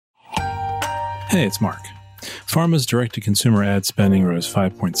Hey, it's Mark. Pharma's direct-to-consumer ad spending rose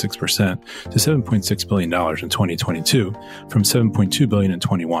 5.6% to $7.6 billion in 2022 from $7.2 billion in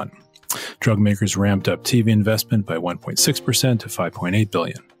 21. Drug makers ramped up TV investment by 1.6% to $5.8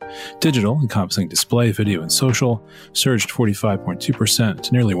 billion. Digital, encompassing display, video, and social, surged 45.2%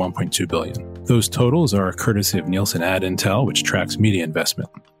 to nearly $1.2 billion. Those totals are courtesy of Nielsen Ad Intel, which tracks media investment.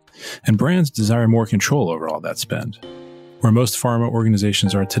 And brands desire more control over all that spend. Where most pharma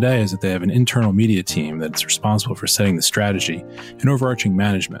organizations are today is that they have an internal media team that's responsible for setting the strategy and overarching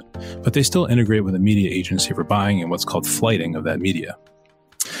management, but they still integrate with a media agency for buying and what's called flighting of that media.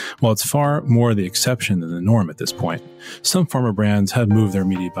 While it's far more the exception than the norm at this point, some pharma brands have moved their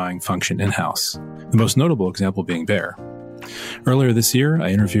media buying function in-house, the most notable example being Bayer. Earlier this year, I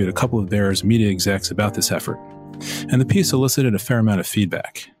interviewed a couple of Bayer's media execs about this effort, and the piece elicited a fair amount of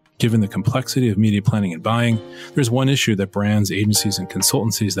feedback. Given the complexity of media planning and buying, there's one issue that brands, agencies, and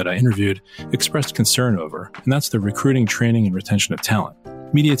consultancies that I interviewed expressed concern over, and that's the recruiting, training, and retention of talent.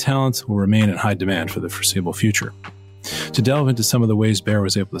 Media talent will remain in high demand for the foreseeable future. To delve into some of the ways Bayer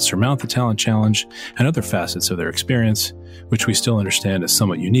was able to surmount the talent challenge and other facets of their experience, which we still understand as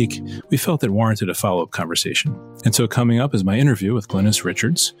somewhat unique, we felt it warranted a follow-up conversation. And so coming up is my interview with Glynis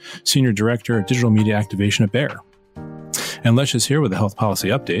Richards, Senior Director of Digital Media Activation at Bayer. And Lesh is here with a health policy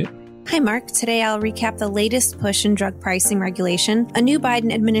update. Hi, Mark. Today I'll recap the latest push in drug pricing regulation, a new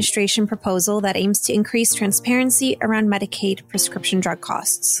Biden administration proposal that aims to increase transparency around Medicaid prescription drug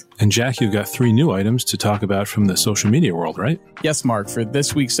costs. And Jack, you've got 3 new items to talk about from the social media world, right? Yes, Mark. For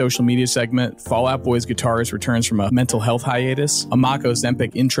this week's social media segment, Fall Out Boy's guitarist returns from a mental health hiatus, a mock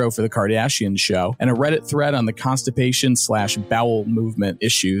Ozempic intro for the Kardashians show, and a Reddit thread on the constipation/bowel movement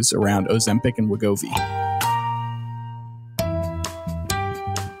issues around Ozempic and Wegovy.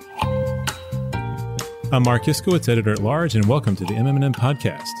 I'm Mark Iskowitz, Editor-at-Large, and welcome to the MM+M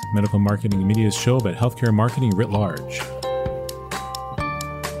Podcast, medical marketing and media's show about healthcare marketing writ large.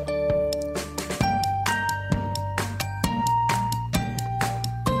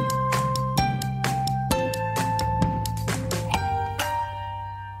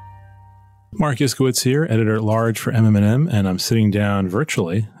 Mark Iskowitz here, Editor-at-Large for MM+M, and I'm sitting down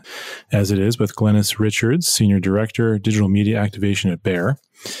virtually, as it is, with Glynis Richards, Senior Director, Digital Media Activation at Bayer.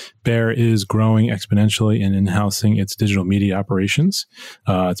 Bayer is growing exponentially and in-housing its digital media operations.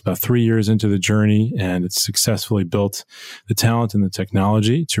 It's about 3 years into the journey, and it's successfully built the talent and the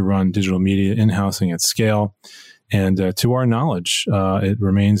technology to run digital media in-housing at scale. And to our knowledge, it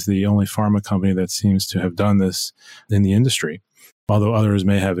remains the only pharma company that seems to have done this in the industry, although others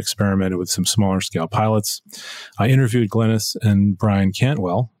may have experimented with some smaller scale pilots. I interviewed Glynis and Brian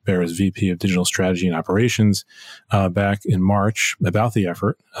Cantwell, Bayer's VP of Digital Strategy and Operations, back in March about the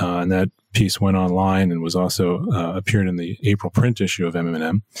effort. And that piece went online and was also appeared in the April print issue of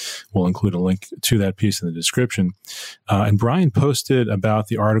MM+M. We'll include a link to that piece in the description. And Brian posted about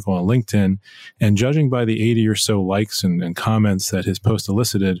the article on LinkedIn, and judging by the 80 or so likes and comments that his post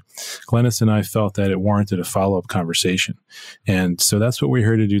elicited, Glynis and I felt that it warranted a follow-up conversation. And so that's what we're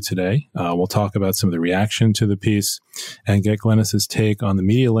here to do today. We'll talk about some of the reaction to the piece and get Glynis's take on the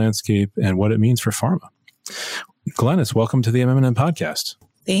media landscape and what it means for pharma. Glynis, welcome to the MM+M Podcast.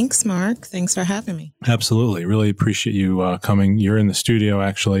 Thanks, Mark. Thanks for having me. Absolutely. Really appreciate you coming. You're in the studio,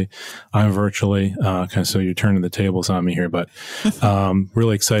 actually. I'm virtually, so you're turning the tables on me here, but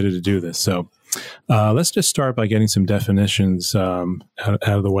really excited to do this. So let's just start by getting some definitions out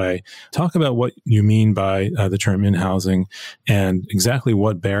of the way. Talk about what you mean by the term in-housing and exactly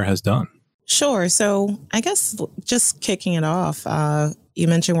what Bayer has done. Sure. So I guess just kicking it off, you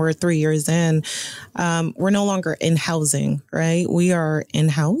mentioned we're 3 years in. We're no longer in-housing, right? We are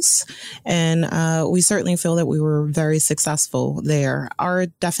in-house, and we certainly feel that we were very successful there. Our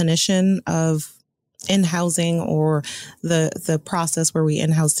definition of in-housing, or the process where we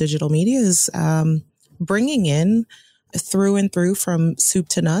in-house digital media, is bringing in through and through, from soup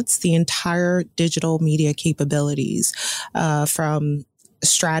to nuts, the entire digital media capabilities, from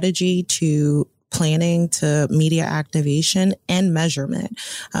strategy to planning to media activation and measurement.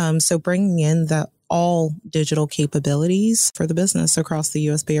 So bringing in the all digital capabilities for the business across the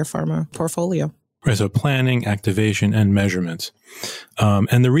U.S. Bayer Pharma portfolio. Right. So planning, activation, and measurement.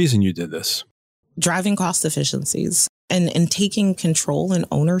 And the reason you did this? Driving cost efficiencies and taking control and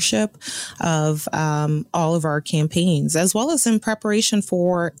ownership of all of our campaigns, as well as in preparation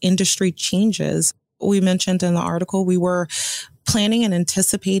for industry changes. We mentioned in the article, we were planning and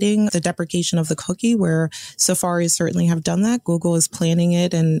anticipating the deprecation of the cookie, where Safari certainly have done that. Google is planning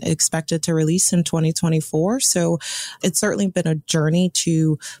it and expected to release in 2024. So it's certainly been a journey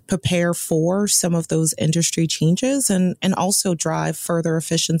to prepare for some of those industry changes and also drive further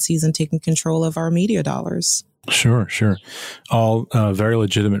efficiencies in taking control of our media dollars. Sure. All very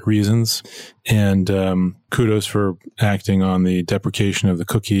legitimate reasons. And kudos for acting on the deprecation of the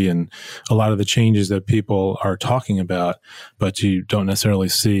cookie and a lot of the changes that people are talking about, but you don't necessarily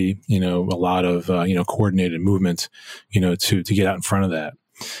see, a lot of, coordinated movement, to get out in front of that.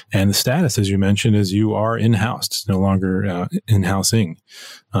 And the status, as you mentioned, is you are in-house. It's no longer in-housing.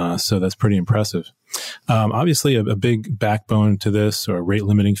 So that's pretty impressive. Obviously, a big backbone to this, or rate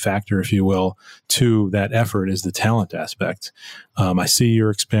limiting factor, if you will, to that effort is the talent aspect. I see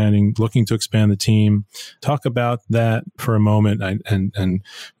you're looking to expand the team. Talk about that for a moment and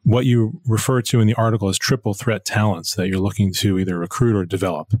what you refer to in the article as triple threat talents that you're looking to either recruit or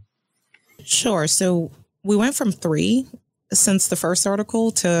develop. Sure. So we went from 3 since the first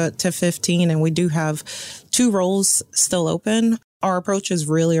article to 15, and we do have 2 roles still open. Our approach is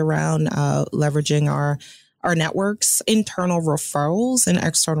really around leveraging our networks, internal referrals and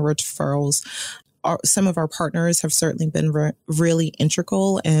external referrals. Some of our partners have certainly been really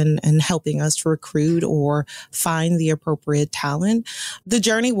integral in helping us recruit or find the appropriate talent. The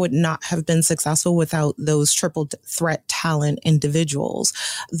journey would not have been successful without those triple threat talent individuals,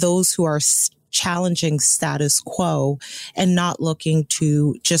 those who are challenging status quo and not looking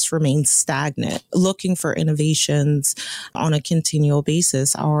to just remain stagnant, looking for innovations on a continual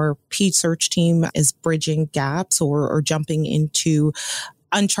basis. Our paid search team is bridging gaps or jumping into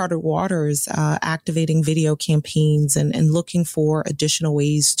uncharted waters, activating video campaigns and looking for additional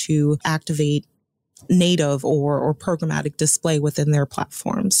ways to activate native or programmatic display within their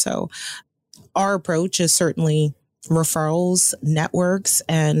platforms. So our approach is certainly referrals, networks,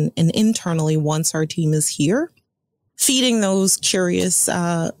 and internally, once our team is here, feeding those curious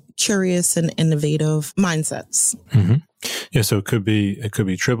and innovative mindsets. Mm-hmm. Yeah, so it could be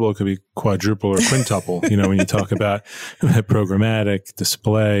triple, it could be quadruple or quintuple. When you talk about programmatic,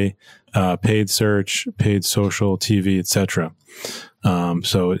 display, paid search, paid social, TV, etc.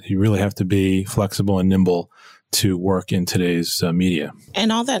 So you really have to be flexible and nimble to work in today's media.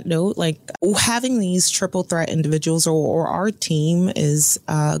 And on that note, having these triple threat individuals or our team is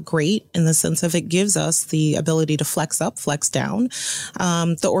great in the sense of it gives us the ability to flex up, flex down.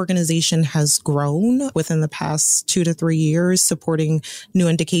 The organization has grown within the past 2 to 3 years, supporting new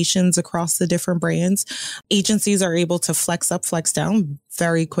indications across the different brands. Agencies are able to flex up, flex down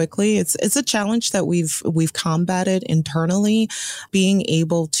very quickly. It's a challenge that we've combated internally, being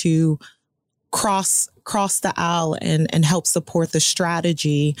able to cross the aisle and help support the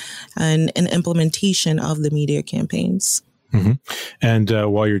strategy and implementation of the media campaigns. Mm-hmm. And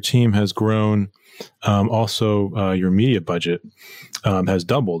while your team has grown, also your media budget has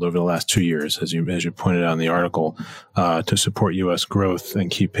doubled over the last 2 years, as you pointed out in the article, to support U.S. growth and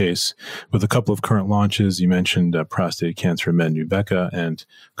keep pace with a couple of current launches. You mentioned prostate cancer med Nubeqa and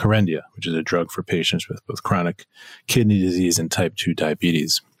Kerendia, which is a drug for patients with both chronic kidney disease and type 2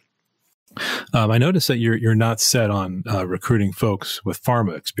 diabetes. I noticed that you're not set on recruiting folks with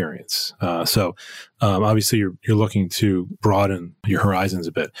pharma experience. So obviously you're looking to broaden your horizons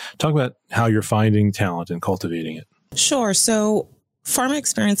a bit. Talk about how you're finding talent and cultivating it. Sure. So pharma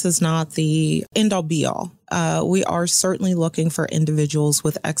experience is not the end-all be-all. We are certainly looking for individuals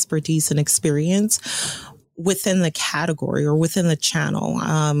with expertise and experience within the category or within the channel.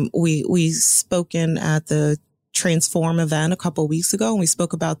 We spoken at the Transform event a couple of weeks ago, and we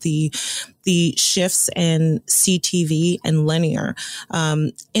spoke about the shifts in CTV and linear.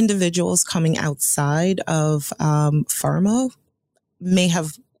 Individuals coming outside of pharma may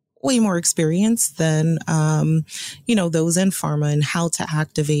have way more experience than those in pharma and how to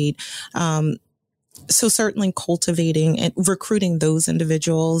activate. So certainly cultivating and recruiting those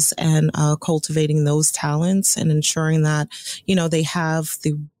individuals and cultivating those talents and ensuring that they have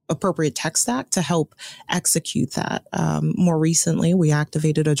the appropriate tech stack to help execute that. More recently, we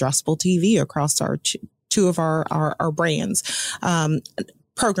activated addressable TV across our two of our brands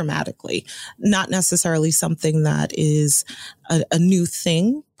programmatically. Not necessarily something that is a new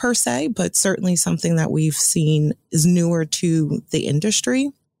thing per se, but certainly something that we've seen is newer to the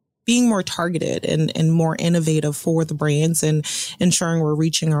industry, being more targeted and more innovative for the brands and ensuring we're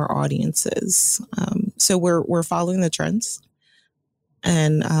reaching our audiences. So we're following the trends.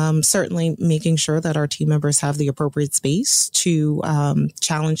 And certainly making sure that our team members have the appropriate space to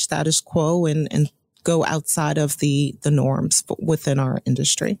challenge status quo and go outside of the norms within our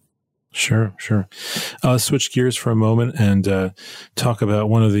industry. Sure. Let's switch gears for a moment and talk about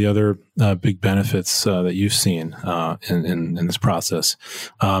one of the other big benefits that you've seen in this process.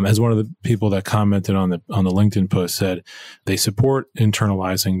 As one of the people that commented on the LinkedIn post said, they support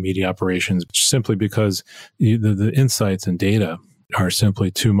internalizing media operations simply because the insights and data are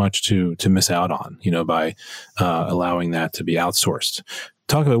simply too much to miss out on, by allowing that to be outsourced.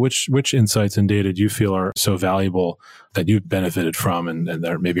 Talk about which insights and data do you feel are so valuable that you've benefited from and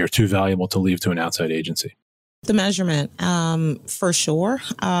that maybe are too valuable to leave to an outside agency? The measurement, for sure.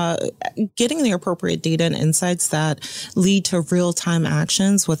 Getting the appropriate data and insights that lead to real-time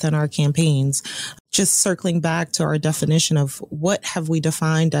actions within our campaigns. Just circling back to our definition of what have we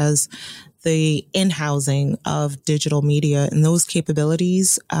defined as the in-housing of digital media, and those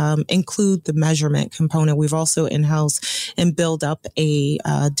capabilities include the measurement component. We've also in-house and build up a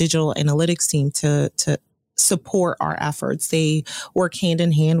digital analytics team to support our efforts. They work hand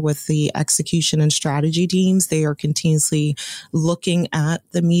in hand with the execution and strategy teams. They are continuously looking at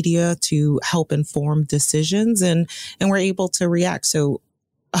the media to help inform decisions, and we're able to react. So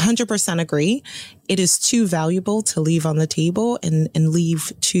 100% agree. It is too valuable to leave on the table and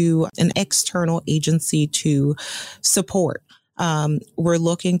leave to an external agency to support. We're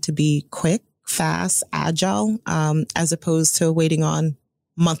looking to be quick, fast, agile, as opposed to waiting on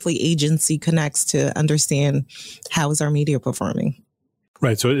monthly agency connects to understand how is our media performing.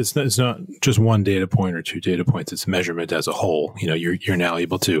 Right. So it's not just one data point or two data points. It's measurement as a whole. You're now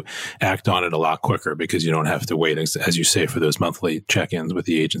able to act on it a lot quicker because you don't have to wait, as you say, for those monthly check-ins with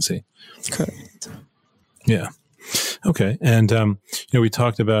the agency. Correct. Yeah. Okay. And, we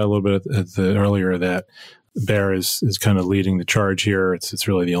talked about a little bit earlier that Bayer is kind of leading the charge here. It's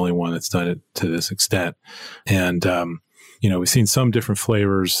really the only one that's done it to this extent. And, we've seen some different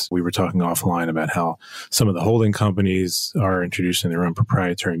flavors. We were talking offline about how some of the holding companies are introducing their own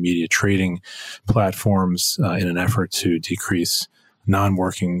proprietary media trading platforms in an effort to decrease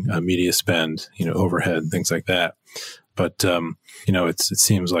non-working media spend, overhead, things like that. But, it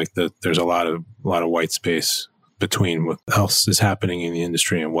seems like there's a lot of white space between what else is happening in the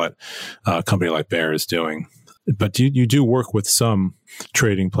industry and what a company like Bayer is doing. But you do work with some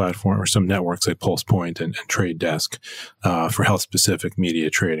trading platform or some networks like PulsePoint and Trade Desk for health-specific media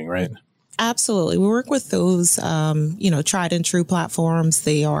trading, right? Absolutely. We work with those, tried and true platforms.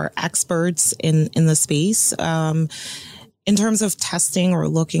 They are experts in the space. In terms of testing or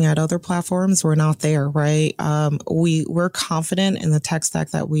looking at other platforms, we're not there, right? We're confident in the tech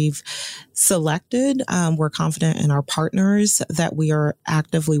stack that we've selected. We're confident in our partners that we are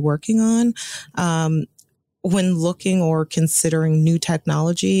actively working on. When looking or considering new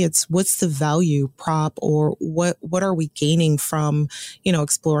technology, it's what's the value prop or what are we gaining from,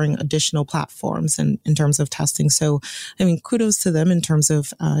 exploring additional platforms and in terms of testing. So, kudos to them in terms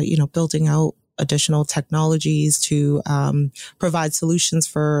of, building out additional technologies to provide solutions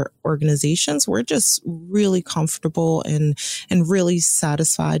for organizations. We're just really comfortable and really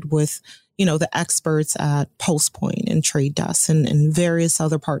satisfied with the experts at PulsePoint and Trade Desk and various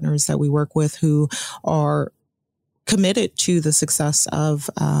other partners that we work with who are committed to the success of,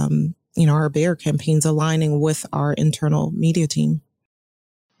 our Bayer campaigns aligning with our internal media team.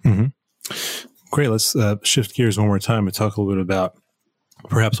 Mm-hmm. Great. Let's shift gears one more time and talk a little bit about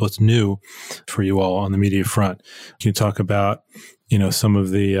perhaps what's new for you all on the media front. Can you talk about some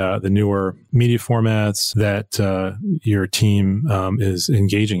of the newer media formats that your team is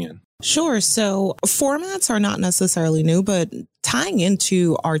engaging in? Sure. So formats are not necessarily new, but tying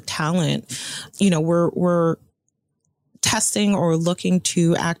into our talent, we're testing or looking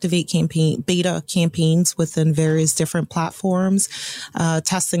to activate beta campaigns within various different platforms,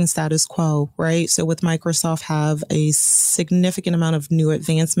 testing status quo, right? So with Microsoft have a significant amount of new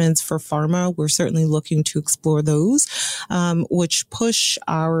advancements for pharma. We're certainly looking to explore those, which push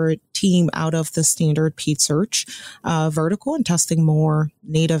our team out of the standard paid search vertical and testing more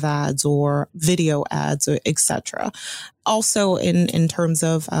native ads or video ads, et cetera. Also, in terms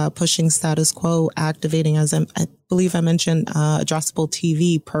of pushing status quo, activating, as I believe I mentioned, addressable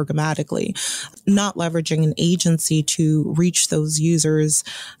TV programmatically, not leveraging an agency to reach those users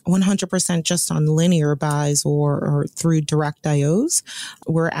 100% just on linear buys or through direct IOs.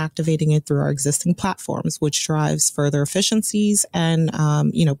 We're activating it through our existing platforms, which drives further efficiencies and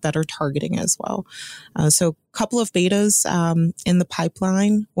better targeting as well. So couple of betas in the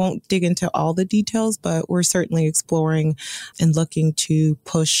pipeline. Won't dig into all the details, but we're certainly exploring and looking to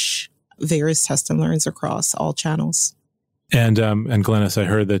push various test and learns across all channels. And Glennis, I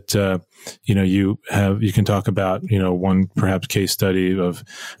heard that you can talk about one perhaps case study of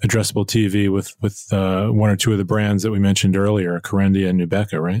addressable TV with one or two of the brands that we mentioned earlier, Corendia and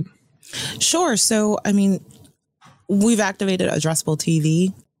Nubeca, right? Sure. So, I mean, we've activated addressable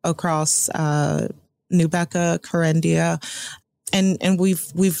TV across Nubeqa, Corindia, and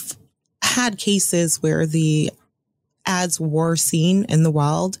we've had cases where the ads were seen in the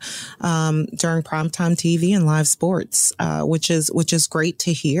wild during primetime TV and live sports, which is great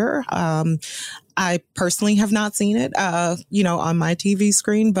to hear. I personally have not seen it, on my TV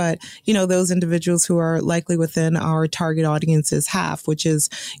screen, but, those individuals who are likely within our target audiences have, which is,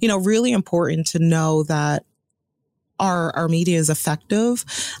 really important to know that our media is effective.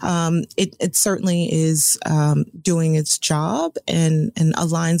 It certainly is doing its job and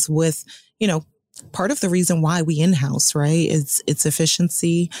aligns with, part of the reason why we in-house, right? It's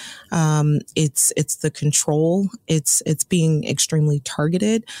efficiency. It's the control. It's being extremely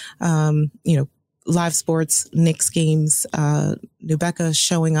targeted. Live sports, Knicks games, Nubeqa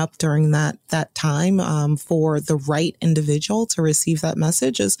showing up during that time for the right individual to receive that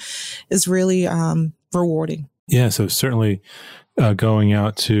message is really rewarding. Yeah, so certainly going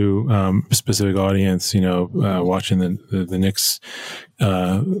out to a specific audience, watching the Knicks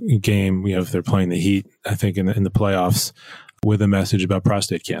game, they're playing the Heat, I think, in the playoffs with a message about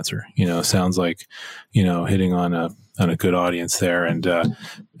prostate cancer. Sounds like, hitting on a good audience there. And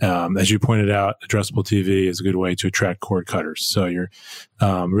as you pointed out, addressable TV is a good way to attract cord cutters. So you're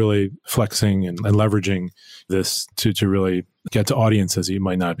really flexing and leveraging this to really get to audiences you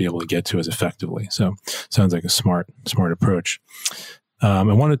might not be able to get to as effectively. So sounds like a smart approach. I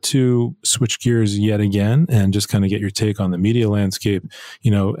wanted to switch gears yet again and just kind of get your take on the media landscape.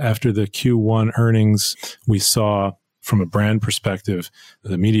 After the Q1 earnings, we saw from a brand perspective,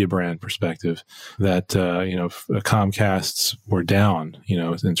 the media brand perspective, that, Comcast's were down,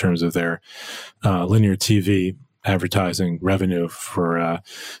 in terms of their linear TV advertising revenue for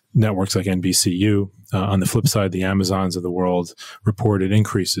networks like NBCU. On the flip side, the Amazons of the world reported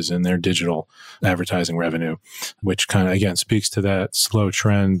increases in their digital advertising revenue, which kind of, again, speaks to that slow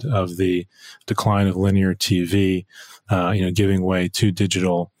trend of the decline of linear TV, giving way to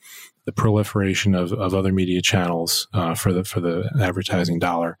digital, the proliferation of other media channels for the advertising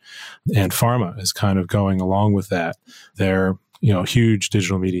dollar. And pharma is kind of going along with that. Their huge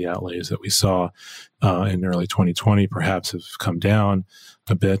digital media outlays that we saw in early 2020 perhaps have come down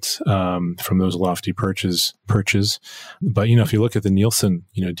a bit from those lofty purchases. But, if you look at the Nielsen,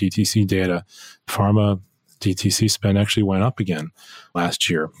 DTC data, pharma DTC spend actually went up again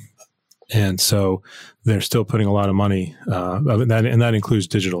last year. And so they're still putting a lot of money, and that includes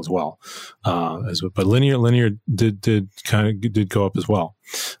digital as well. But linear did go up as well.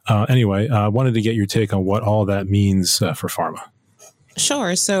 Anyway, I wanted to get your take on what all that means for pharma.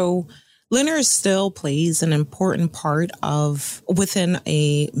 Sure. So linear still plays an important part within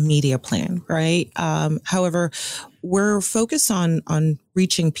a media plan, right? However, we're focused on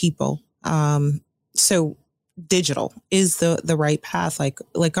reaching people. So digital is the right path.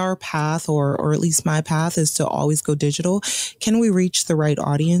 Like our path, or at least my path, is to always go digital. Can we reach the right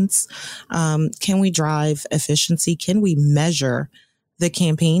audience? Can we drive efficiency? Can we measure the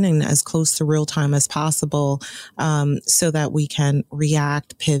campaign and as close to real time as possible, so that we can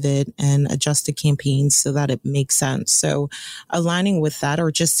react, pivot, and adjust the campaign so that it makes sense? So aligning with that,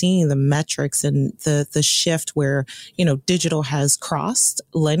 or just seeing the metrics and the shift where, digital has crossed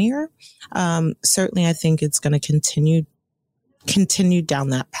linear, certainly I think it's going to continue down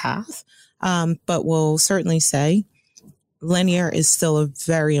that path. But we'll certainly say linear is still a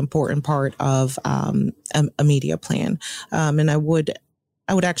very important part of a media plan. And I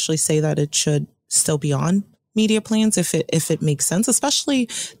would actually say that it should still be on media plans if it makes sense, especially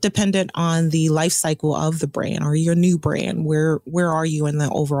dependent on the life cycle of the brand or your new brand. Where are you in the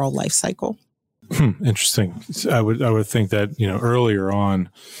overall life cycle? Interesting. I would think that, earlier on,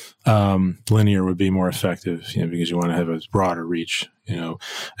 linear would be more effective, because you want to have a broader reach,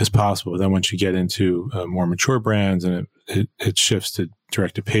 as possible. But then once you get into more mature brands and it shifts to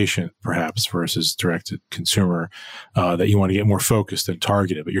direct to patient perhaps versus direct to consumer, that you want to get more focused and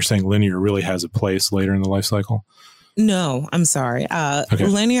targeted. But you're saying linear really has a place later in the life cycle? No, I'm sorry. Okay.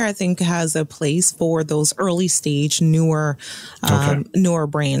 Linear, I think, has a place for those early stage, newer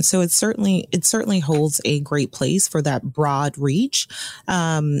brands. So it certainly holds a great place for that broad reach,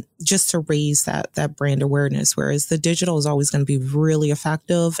 just to raise that brand awareness. Whereas the digital is always going to be really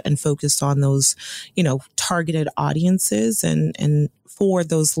effective and focused on those, targeted audiences, and for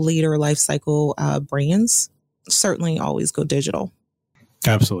those later life cycle brands, certainly always go digital.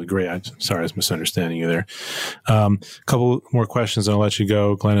 Absolutely. Great. I'm sorry, I was misunderstanding you there. Couple more questions and I'll let you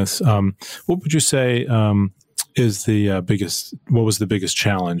go, Glennis. What would you say is what was the biggest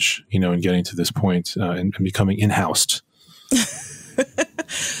challenge, in getting to this point and becoming in-housed?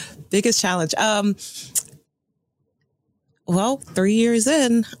 Biggest challenge. Well, 3 years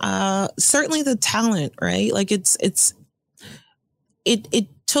in, certainly the talent, right? Like it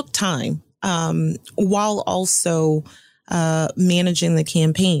took time, while also managing the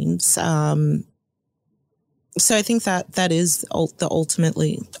campaigns. So I think that is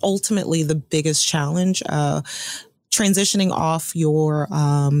ultimately the biggest challenge. Transitioning off your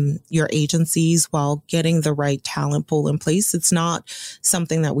agencies while getting the right talent pool in place. It's not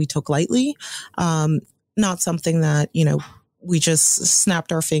something that we took lightly. Not something that, we just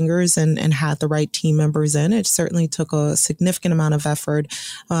snapped our fingers and had the right team members in. It certainly took a significant amount of effort.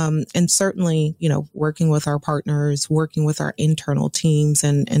 And certainly, working with our partners, working with our internal teams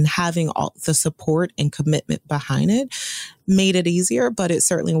and having all the support and commitment behind it made it easier, but it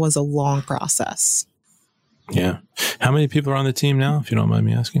certainly was a long process. Yeah. How many people are on the team now, if you don't mind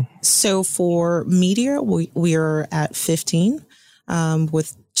me asking? So for media, we are at 15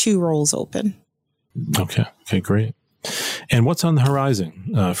 with 2 roles open. Okay, great. And what's on the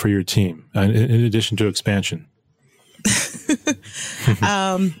horizon for your team, in addition to expansion?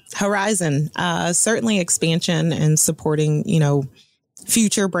 Horizon, certainly expansion and supporting,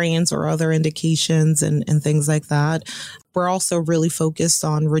 future brands or other indications and things like that. We're also really focused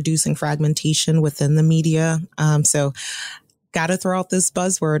on reducing fragmentation within the media. So got to throw out this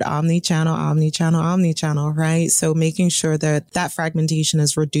buzzword, omni-channel, right? So making sure that fragmentation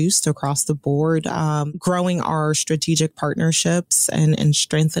is reduced across the board, growing our strategic partnerships and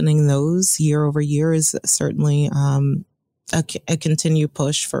strengthening those year over year is certainly a continued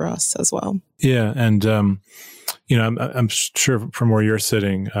push for us as well. Yeah. And, I'm sure from where you're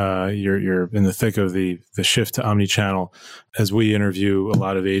sitting, you're in the thick of the shift to omni-channel. As we interview a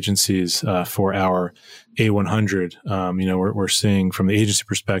lot of agencies for our A100, we're seeing from the agency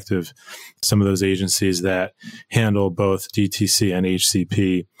perspective, some of those agencies that handle both DTC and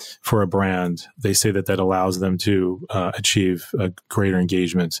HCP for a brand, they say that allows them to achieve a greater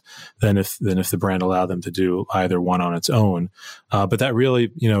engagement than if the brand allowed them to do either one on its own. But that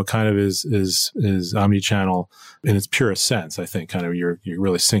really, kind of is omni-channel in its purest sense. I think kind of you're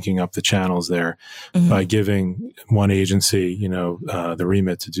really syncing up the channels there by giving one agency, the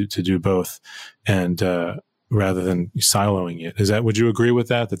remit to do both, and rather than siloing it. Would you agree with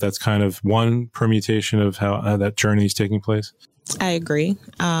that? That's kind of one permutation of how that journey is taking place? I agree.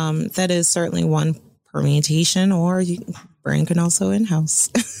 That is certainly one permutation, or brand can also in-house.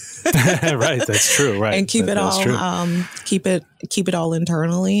 Right, that's true. Right, and keep it all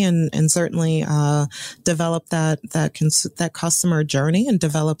internally, and certainly develop that customer journey and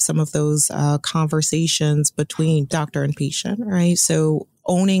develop some of those conversations between doctor and patient. Right, so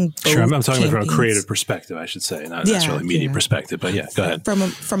owning both. Sure, I'm talking campaigns. From a creative perspective, I should say, not necessarily media perspective. But yeah, go ahead.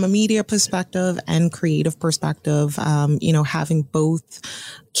 From a media perspective and creative perspective, having both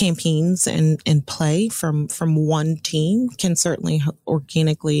campaigns and play from one team can certainly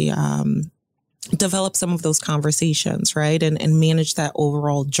organically develop some of those conversations, right? And manage that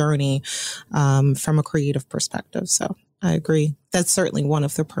overall journey from a creative perspective. So I agree. That's certainly one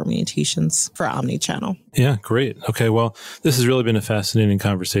of the permutations for omni-channel. Yeah, great. Okay, well, this has really been a fascinating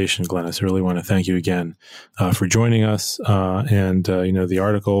conversation, Glennis. I really want to thank you again for joining us. And the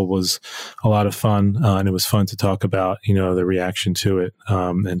article was a lot of fun, and it was fun to talk about, the reaction to it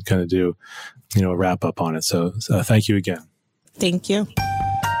and kind of do, a wrap up on it. So thank you again. Thank you.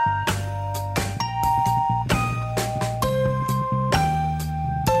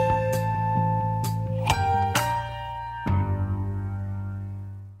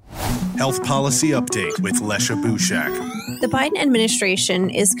 Health Policy Update with Lesha Bushak. The Biden administration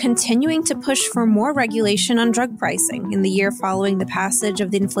is continuing to push for more regulation on drug pricing in the year following the passage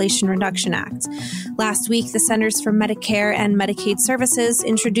of the Inflation Reduction Act. Last week, the Centers for Medicare and Medicaid Services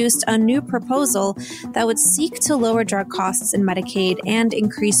introduced a new proposal that would seek to lower drug costs in Medicaid and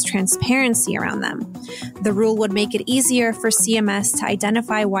increase transparency around them. The rule would make it easier for CMS to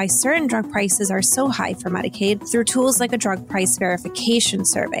identify why certain drug prices are so high for Medicaid through tools like a drug price verification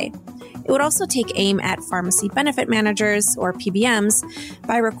survey. It would also take aim at pharmacy benefit managers, or PBMs,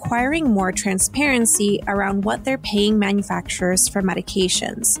 by requiring more transparency around what they're paying manufacturers for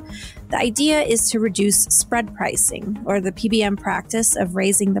medications. The idea is to reduce spread pricing, or the PBM practice of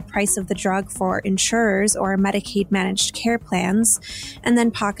raising the price of the drug for insurers or Medicaid managed care plans, and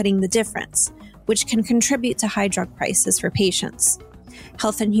then pocketing the difference, which can contribute to high drug prices for patients.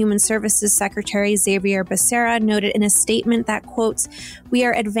 Health and Human Services Secretary Xavier Becerra noted in a statement that, quote, "We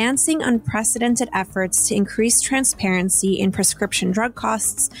are advancing unprecedented efforts to increase transparency in prescription drug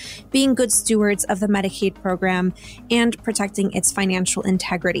costs, being good stewards of the Medicaid program, and protecting its financial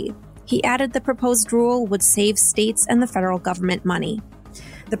integrity." He added the proposed rule would save states and the federal government money.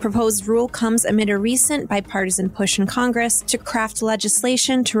 The proposed rule comes amid a recent bipartisan push in Congress to craft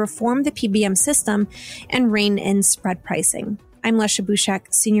legislation to reform the PBM system and rein in spread pricing. I'm Lesha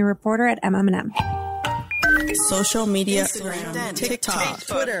Bouchek, senior reporter at MM+M. Social media, Instagram, TikTok,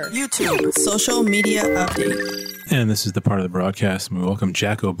 Twitter, YouTube, social media update. And this is the part of the broadcast we welcome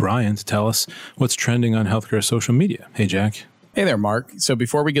Jack O'Brien to tell us what's trending on healthcare social media. Hey, Jack. Hey there, Mark. So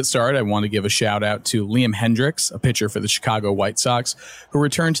before we get started, I want to give a shout out to Liam Hendriks, a pitcher for the Chicago White Sox, who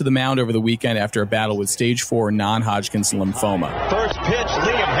returned to the mound over the weekend after a battle with stage 4 non-Hodgkin's lymphoma. First pitch,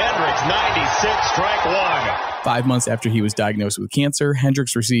 Liam Hendriks, 96, strike one. 5 months after he was diagnosed with cancer,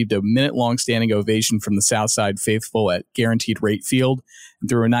 Hendriks received a minute-long standing ovation from the Southside faithful at Guaranteed Rate Field and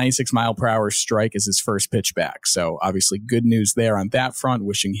threw a 96-mile-per-hour strike as his first pitch back. So obviously good news there on that front,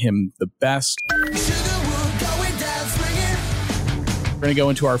 wishing him the best. We're going to go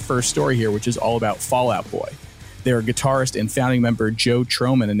into our first story here, which is all about Fall Out Boy. Their guitarist and founding member Joe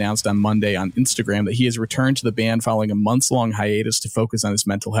Troman announced on Monday on Instagram that he has returned to the band following a months-long hiatus to focus on his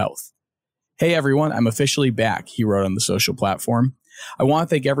mental health. Hey everyone, I'm officially back, he wrote on the social platform. I want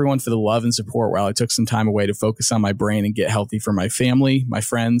to thank everyone for the love and support while I took some time away to focus on my brain and get healthy for my family, my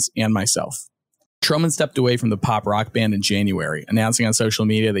friends, and myself. Troman stepped away from the pop rock band in January, announcing on social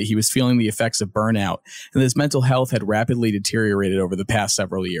media that he was feeling the effects of burnout and that his mental health had rapidly deteriorated over the past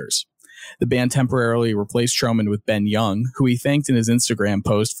several years. The band temporarily replaced Troman with Ben Young, who he thanked in his Instagram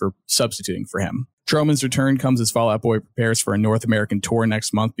post for substituting for him. Troman's return comes as Fall Out Boy prepares for a North American tour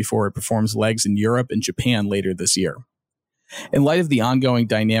next month before it performs legs in Europe and Japan later this year. In light of the ongoing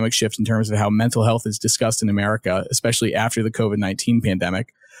dynamic shift in terms of how mental health is discussed in America, especially after the COVID-19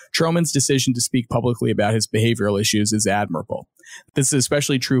 pandemic, Troman's decision to speak publicly about his behavioral issues is admirable. This is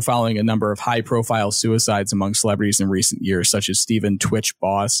especially true following a number of high-profile suicides among celebrities in recent years, such as Stephen Twitch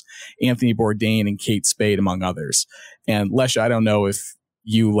Boss, Anthony Bourdain, and Kate Spade, among others. And Lesha, I don't know if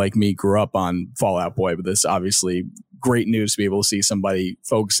you, like me, grew up on Fall Out Boy, but this is obviously great news to be able to see somebody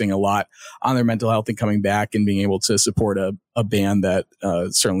focusing a lot on their mental health and coming back and being able to support a band that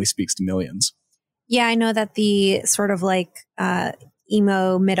certainly speaks to millions. Yeah, I know that the sort of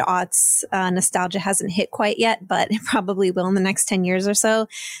emo mid-aughts nostalgia hasn't hit quite yet, but it probably will in the next 10 years or so.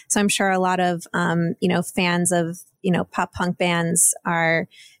 So I'm sure a lot of, fans of, pop punk bands are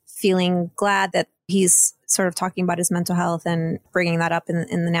feeling glad that he's sort of talking about his mental health and bringing that up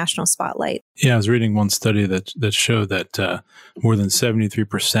in the national spotlight. Yeah, I was reading one study that showed that more than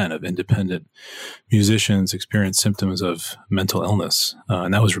 73% of independent musicians experience symptoms of mental illness.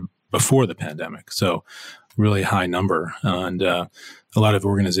 And that was before the pandemic. So really high number. And a lot of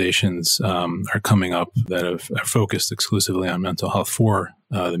organizations are coming up that are focused exclusively on mental health for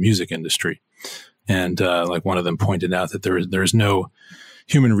the music industry. And like one of them pointed out that there's no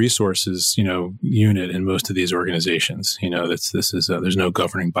human resources, unit in most of these organizations. There's no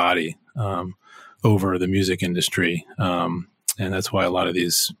governing body over the music industry. And that's why a lot of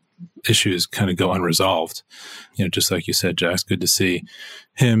these issues kind of go unresolved. Just like you said, Jack, it's good to see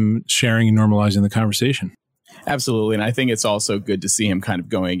him sharing and normalizing the conversation. Absolutely. And I think it's also good to see him kind of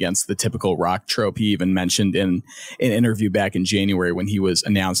going against the typical rock trope. He even mentioned in an interview back in January when he was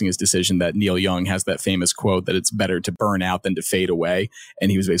announcing his decision that Neil Young has that famous quote that it's better to burn out than to fade away.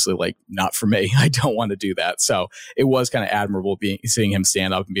 And he was basically like, not for me. I don't want to do that. So it was kind of admirable seeing him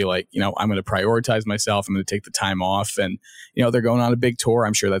stand up and be like, I'm going to prioritize myself. I'm going to take the time off. And, they're going on a big tour.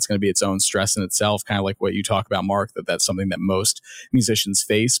 I'm sure that's going to be its own stress in itself, kind of like what you talk about, Mark, that's something that most musicians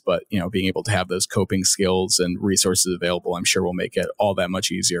face. But, being able to have those coping skills and resources available, I'm sure will make it all that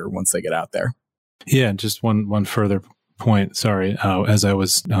much easier once they get out there. Yeah, just one further point. Sorry. As I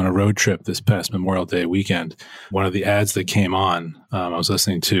was on a road trip this past Memorial Day weekend, one of the ads that came on, I was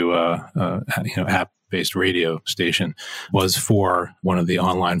listening to app-based radio station, was for one of the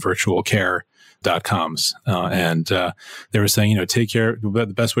online virtual care .coms. And they were saying,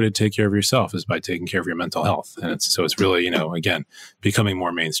 the best way to take care of yourself is by taking care of your mental health. And it's really, again, becoming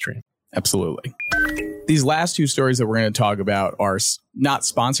more mainstream. Absolutely. These last two stories that we're going to talk about are not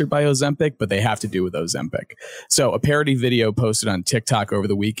sponsored by Ozempic, but they have to do with Ozempic. So a parody video posted on TikTok over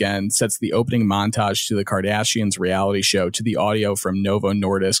the weekend sets the opening montage to the Kardashians reality show to the audio from Novo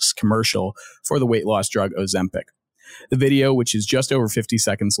Nordisk's commercial for the weight loss drug Ozempic. The video, which is just over 50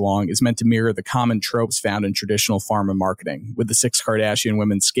 seconds long, is meant to mirror the common tropes found in traditional pharma marketing, with the 6 Kardashian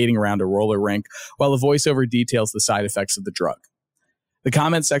women skating around a roller rink while the voiceover details the side effects of the drug. The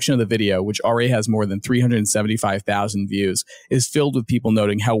comment section of the video, which already has more than 375,000 views, is filled with people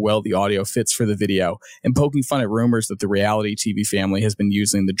noting how well the audio fits for the video and poking fun at rumors that the reality TV family has been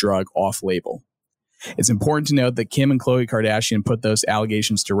using the drug off-label. It's important to note that Kim and Khloe Kardashian put those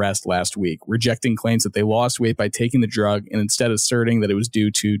allegations to rest last week, rejecting claims that they lost weight by taking the drug and instead asserting that it was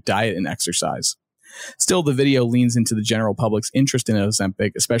due to diet and exercise. Still, the video leans into the general public's interest in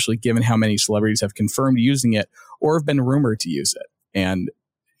Ozempic, especially given how many celebrities have confirmed using it or have been rumored to use it. And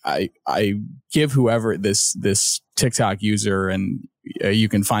I give whoever this TikTok user, and you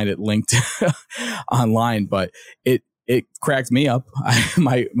can find it linked online, but it cracked me up.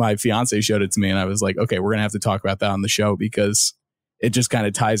 My fiance showed it to me and I was like, okay, we're going to have to talk about that on the show because it just kind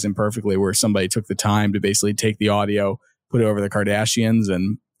of ties in perfectly where somebody took the time to basically take the audio, put it over the Kardashians,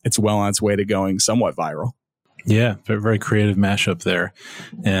 and it's well on its way to going somewhat viral. Yeah, very creative mashup there.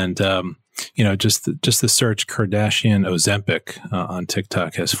 And, just the search Kardashian Ozempic on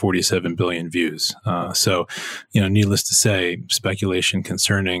TikTok has 47 billion views. So, needless to say, speculation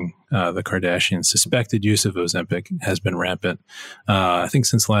concerning the Kardashians' suspected use of Ozempic has been rampant, I think,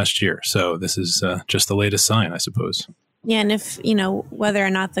 since last year. So this is just the latest sign, I suppose. Yeah, and if, whether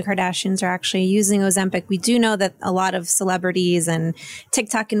or not the Kardashians are actually using Ozempic, we do know that a lot of celebrities and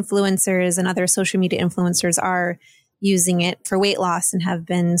TikTok influencers and other social media influencers are using it for weight loss and have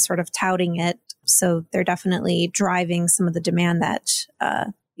been sort of touting it. So they're definitely driving some of the demand that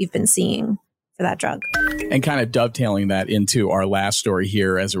we've been seeing for that drug. And kind of dovetailing that into our last story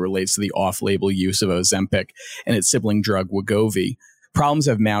here as it relates to the off-label use of Ozempic and its sibling drug Wegovy. Problems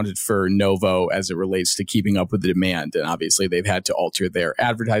have mounted for Novo as it relates to keeping up with the demand. And obviously they've had to alter their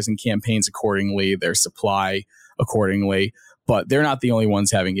advertising campaigns accordingly, their supply accordingly. But they're not the only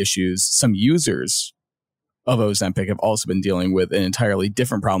ones having issues. Some users of Ozempic have also been dealing with an entirely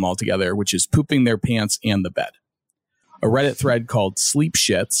different problem altogether, which is pooping their pants and the bed. A Reddit thread called Sleep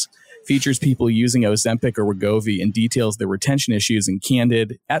Shits features people using Ozempic or Wegovy and details their retention issues in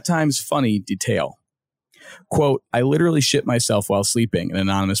candid, at times funny detail. Quote, "I literally shit myself while sleeping," an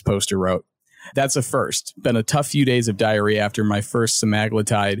anonymous poster wrote. "That's a first. Been a tough few days of diarrhea after my first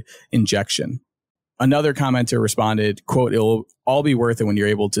semaglutide injection." Another commenter responded, quote, "It'll all be worth it when you're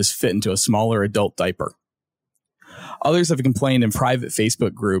able to fit into a smaller adult diaper." Others have complained in private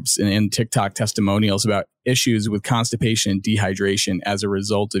Facebook groups and in TikTok testimonials about issues with constipation and dehydration as a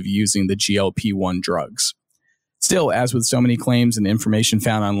result of using the GLP-1 drugs. Still, as with so many claims and information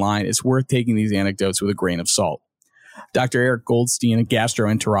found online, it's worth taking these anecdotes with a grain of salt. Dr. Eric Goldstein, a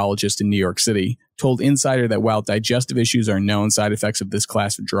gastroenterologist in New York City, told Insider that while digestive issues are known side effects of this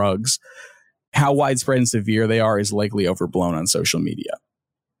class of drugs, how widespread and severe they are is likely overblown on social media.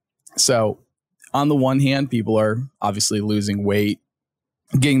 So, on the one hand, people are obviously losing weight,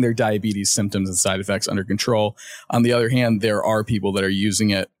 getting their diabetes symptoms and side effects under control. On the other hand, there are people that are using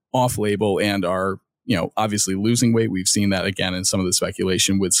it off-label and are obviously losing weight. We've seen that again in some of the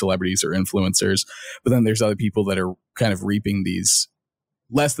speculation with celebrities or influencers. But then there's other people that are kind of reaping these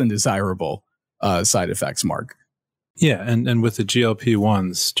less than desirable side effects, Mark. Yeah. And with the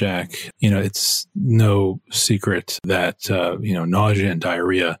GLP-1s, Jack, it's no secret that, nausea and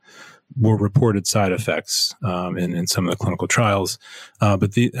diarrhea were reported side effects in some of the clinical trials.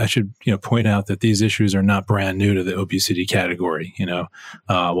 But I should point out that these issues are not brand new to the obesity category.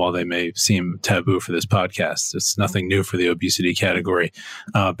 While they may seem taboo for this podcast, it's nothing new for the obesity category.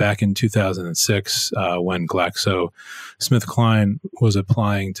 Back in 2006, when GlaxoSmithKline was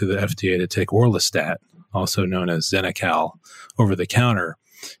applying to the FDA to take Orlistat, also known as Xenical, over the counter,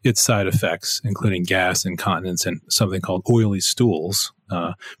 its side effects, including gas, incontinence, and something called oily stools,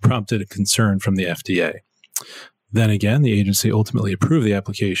 prompted a concern from the FDA. Then again, the agency ultimately approved the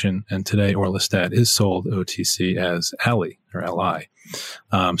application, and today Orlistat is sold OTC as Ali or LI.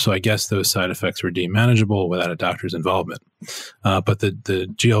 So I guess those side effects were deemed manageable without a doctor's involvement. But the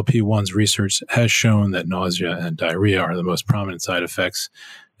GLP-1's research has shown that nausea and diarrhea are the most prominent side effects.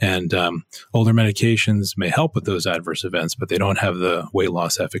 And older medications may help with those adverse events, but they don't have the weight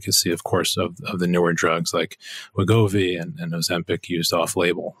loss efficacy, of course, of the newer drugs like Wegovy and Ozempic used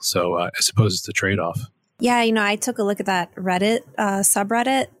off-label. So I suppose it's a trade-off. Yeah, I took a look at that Reddit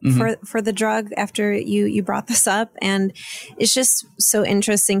subreddit for the drug after you brought this up, and it's just so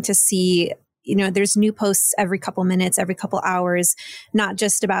interesting to see. There's new posts every couple minutes, every couple hours, not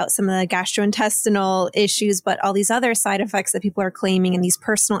just about some of the gastrointestinal issues, but all these other side effects that people are claiming and these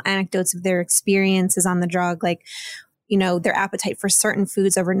personal anecdotes of their experiences on the drug, like, their appetite for certain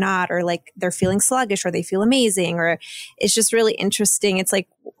foods over not, or like they're feeling sluggish or they feel amazing, or it's just really interesting. It's like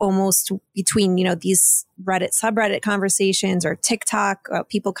almost between, these Reddit subreddit conversations or TikTok,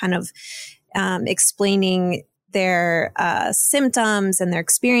 people kind of explaining their symptoms and their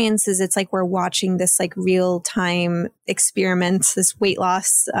experiences. It's like we're watching this like real time experiment, this weight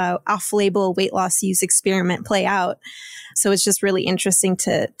loss, off-label weight loss use experiment play out. So it's just really interesting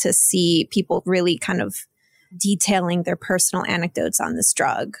to see people really kind of detailing their personal anecdotes on this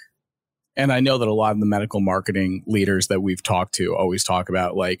drug. And I know that a lot of the medical marketing leaders that we've talked to always talk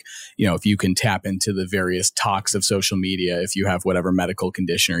about, like, you know, if you can tap into the various talks of social media, if you have whatever medical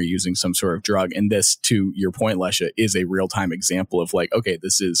condition or using some sort of drug. And this, to your point, Lesha, is a real-time example of like, okay,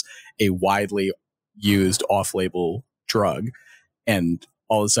 this is a widely used off-label drug. And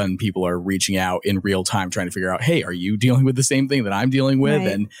all of a sudden people are reaching out in real time trying to figure out, hey, are you dealing with the same thing that I'm dealing with?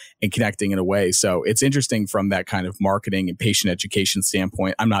 Right. And connecting in a way. So it's interesting from that kind of marketing and patient education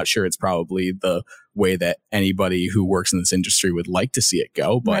standpoint. I'm not sure it's probably the way that anybody who works in this industry would like to see it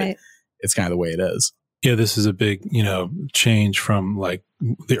go, but it's kind of the way it is. Yeah, this is a big, change from like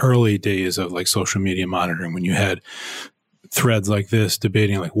the early days of like social media monitoring when you had threads like this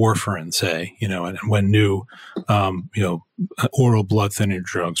debating like warfarin, say, and when new, oral blood thinning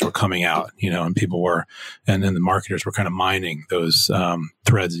drugs were coming out, and people were, and then the marketers were kind of mining those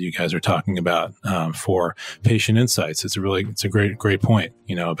threads that you guys are talking about for patient insights. It's a great point,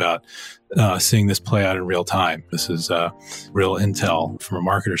 about seeing this play out in real time. This is real intel from a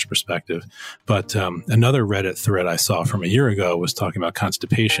marketer's perspective. But another Reddit thread I saw from a year ago was talking about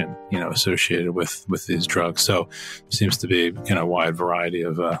constipation, associated with these drugs. So it seems to be kind of a wide variety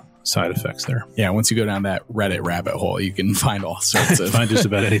of side effects there. Yeah, once you go down that Reddit rabbit hole, you can find all sorts of... find just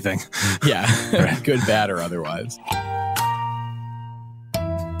about anything. Yeah, right. Good, bad, or otherwise.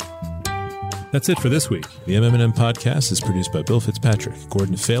 That's it for this week. The MM+M Podcast is produced by Bill Fitzpatrick,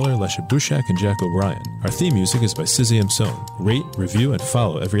 Gordon Failer, Lesha Bushak, and Jack O'Brien. Our theme music is by Sizzy Amson. Rate, review, and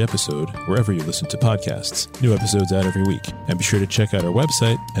follow every episode wherever you listen to podcasts. New episodes out every week. And be sure to check out our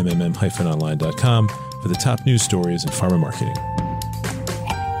website, mmm-online.com, for the top news stories in pharma marketing.